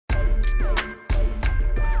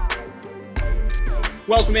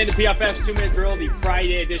Welcome into PFF's 2-Minute Drill, the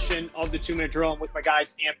Friday edition of the 2-Minute Drill. I'm with my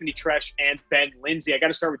guys, Anthony Treash and Ben Linsey. I got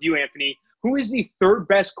to start with you, Anthony. Who is the third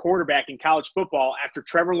best quarterback in college football after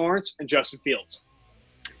Trevor Lawrence and Justin Fields?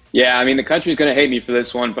 Yeah, I mean, the country's going to hate me for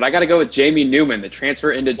this one, but I got to go with Jamie Newman, the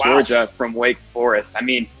transfer into Georgia from Wake Forest. I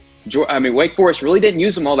mean, Wake Forest really didn't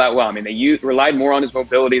use him all that well. I mean, they relied more on his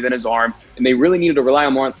mobility than his arm, and they really needed to rely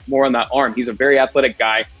on more on that arm. He's a very athletic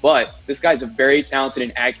guy, but this guy's a very talented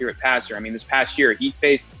and accurate passer. I mean, this past year, he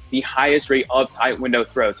faced the highest rate of tight window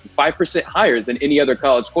throws, 5% higher than any other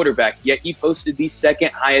college quarterback, yet he posted the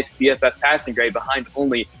second highest PFF passing grade behind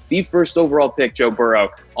only the first overall pick, Joe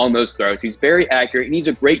Burrow, on those throws. He's very accurate, and he's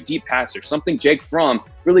a great deep passer, something Jake Fromm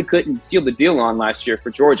really couldn't seal the deal on last year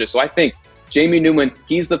for Georgia. So I think Jamie Newman,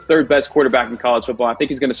 he's the third best quarterback in college football. I think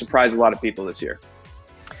he's going to surprise a lot of people this year.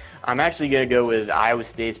 I'm actually going to go with Iowa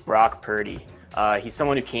State's Brock Purdy. He's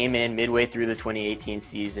someone who came in midway through the 2018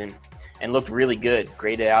 season and looked really good,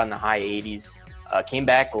 graded out in the high 80s. Came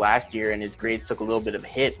back last year and his grades took a little bit of a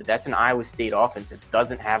hit, but that's an Iowa State offense that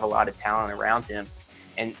doesn't have a lot of talent around him.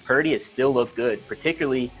 And Purdy has still looked good,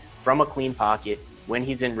 particularly from a clean pocket when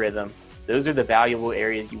he's in rhythm. Those are the valuable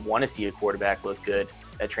areas you want to see a quarterback look good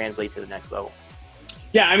that translate to the next level.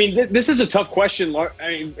 Yeah, I mean, this is a tough question. I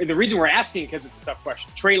mean, the reason we're asking because it's a tough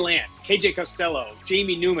question. Trey Lance, KJ Costello,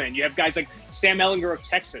 Jamie Newman. You have guys like Sam Ehlinger of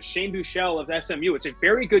Texas, Shane Buechele of SMU. It's a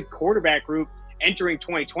very good quarterback group entering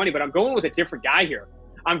 2020, but I'm going with a different guy here.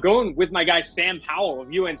 I'm going with my guy Sam Howell of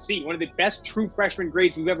UNC, one of the best true freshman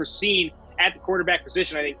grades we've ever seen at the quarterback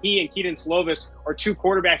position. I think he and Keaton Slovis are two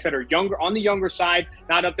quarterbacks that are younger, on the younger side,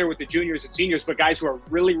 not up there with the juniors and seniors, but guys who are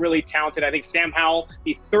really, really talented. I think Sam Howell,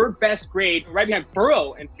 the third best grade, right behind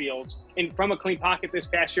Burrow and Fields, and from a clean pocket this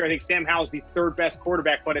past year. I think Sam Howell's the third best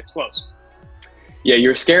quarterback, but it's close. Yeah,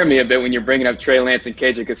 you're scaring me a bit when you're bringing up Trey Lance and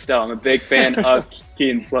KJ Costello. I'm a big fan of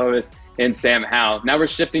Keaton Slovis and Sam Howell. Now we're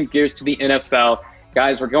shifting gears to the NFL.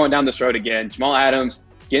 Guys, we're going down this road again. Jamal Adams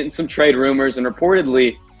getting some trade rumors, and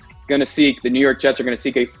reportedly the New York Jets are going to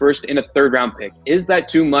seek a first and a third round pick. Is that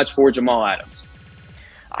too much for Jamal Adams?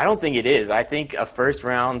 I don't think it is. I think a first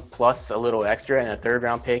round plus a little extra and a third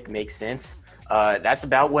round pick makes sense. That's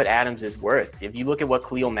about what Adams is worth. If you look at what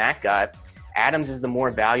Khalil Mack got, Adams is the more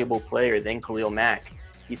valuable player than Khalil Mack.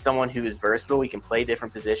 He's someone who is versatile. He can play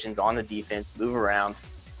different positions on the defense, move around,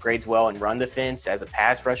 grades well in run defense, as a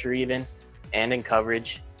pass rusher even, and in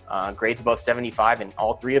coverage. Grades above 75 in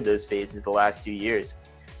all three of those phases the last 2 years.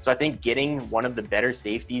 So I think getting one of the better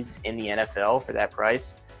safeties in the NFL for that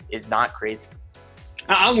price is not crazy.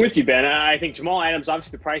 I'm with you, Ben. I think Jamal Adams,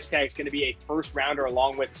 obviously the price tag is going to be a first rounder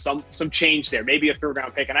along with some change there, maybe a third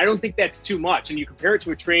round pick. And I don't think that's too much. And you compare it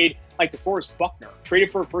to a trade like DeForest Buckner, traded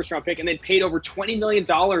for a first round pick and then paid over $20 million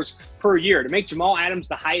per year. To make Jamal Adams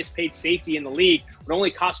the highest paid safety in the league would only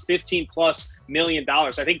cost $15+ million.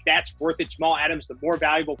 I think that's worth it. Jamal Adams, the more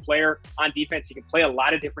valuable player on defense. He can play a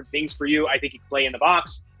lot of different things for you. I think he can play in the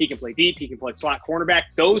box. He can play deep. He can play slot cornerback.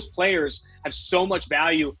 Those players have so much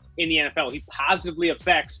value in the NFL. He positively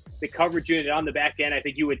affects the coverage unit on the back end. I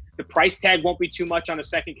think the price tag won't be too much on a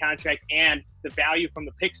second contract, and the value from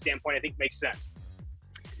the pick standpoint, I think makes sense.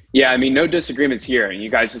 Yeah, I mean, no disagreements here. And you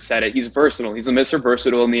guys have said it. He's versatile. He's a Mr.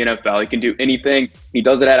 Versatile in the NFL. He can do anything. He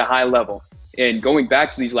does it at a high level. And going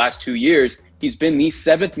back to these last 2 years, he's been the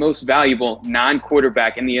seventh most valuable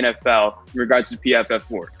non-quarterback in the NFL in regards to PFF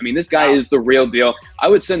Award. I mean, this guy is the real deal. I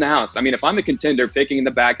would send the house. I mean, if I'm a contender picking in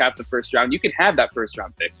the back half of the first round, you can have that first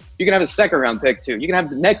round pick. You can have a second round pick too. You can have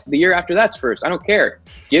the year after that's first. I don't care.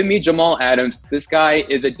 Give me Jamal Adams. This guy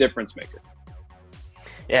is a difference maker.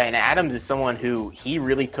 Yeah, and Adams is someone who he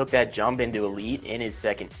really took that jump into elite in his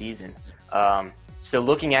second season. So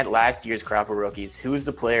looking at last year's crop of rookies, who is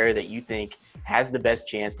the player that you think has the best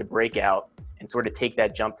chance to break out and sort of take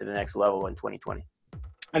that jump to the next level in 2020?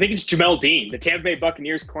 I think it's Jamel Dean, the Tampa Bay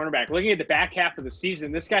Buccaneers cornerback. Looking at the back half of the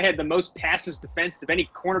season, this guy had the most passes defensed of any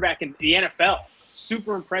cornerback in the NFL.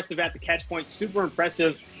 Super impressive at the catch point, super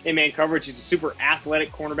impressive in man coverage. He's a super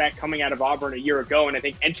athletic cornerback coming out of Auburn a year ago. And I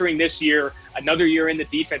think entering this year, another year in the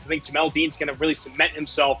defense, I think Jamel Dean's going to really cement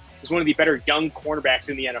himself as one of the better young cornerbacks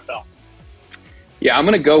in the NFL. Yeah, I'm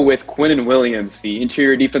going to go with Quinnen Williams, the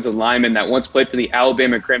interior defensive lineman that once played for the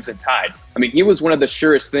Alabama Crimson Tide. I mean, he was one of the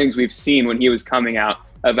surest things we've seen when he was coming out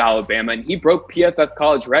of Alabama, and he broke PFF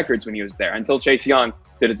college records when he was there until Chase Young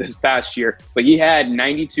did it this past year. But he had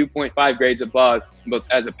 92.5 grades above, both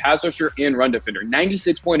as a pass rusher and run defender.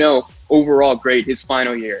 96.0 overall grade his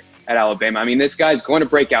final year at Alabama. I mean, this guy's going to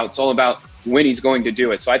break out. It's all about when he's going to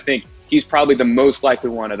do it. So I think he's probably the most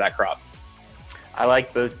likely one of that crop. I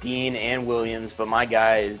like both Dean and Williams, but my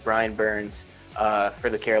guy is Brian Burns for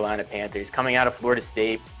the Carolina Panthers. Coming out of Florida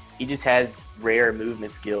State, He just has rare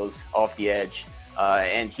movement skills off the edge.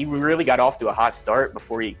 And he really got off to a hot start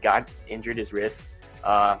before he injured his wrist.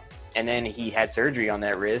 And then he had surgery on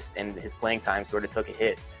that wrist, and his playing time sort of took a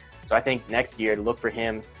hit. So I think next year, look for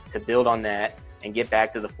him to build on that and get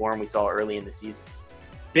back to the form we saw early in the season.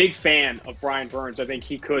 Big fan of Brian Burns. I think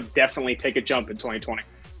he could definitely take a jump in 2020.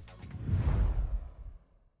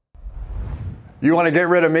 You want to get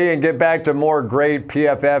rid of me and get back to more great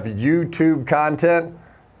PFF YouTube content?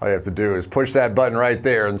 All you have to do is push that button right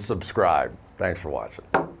there and subscribe. Thanks for watching.